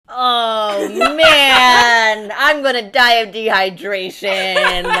Oh, man. I'm going to die of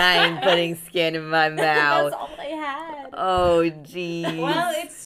dehydration. I ain't putting skin in my mouth. That's all I had. Oh, geez. Well, it's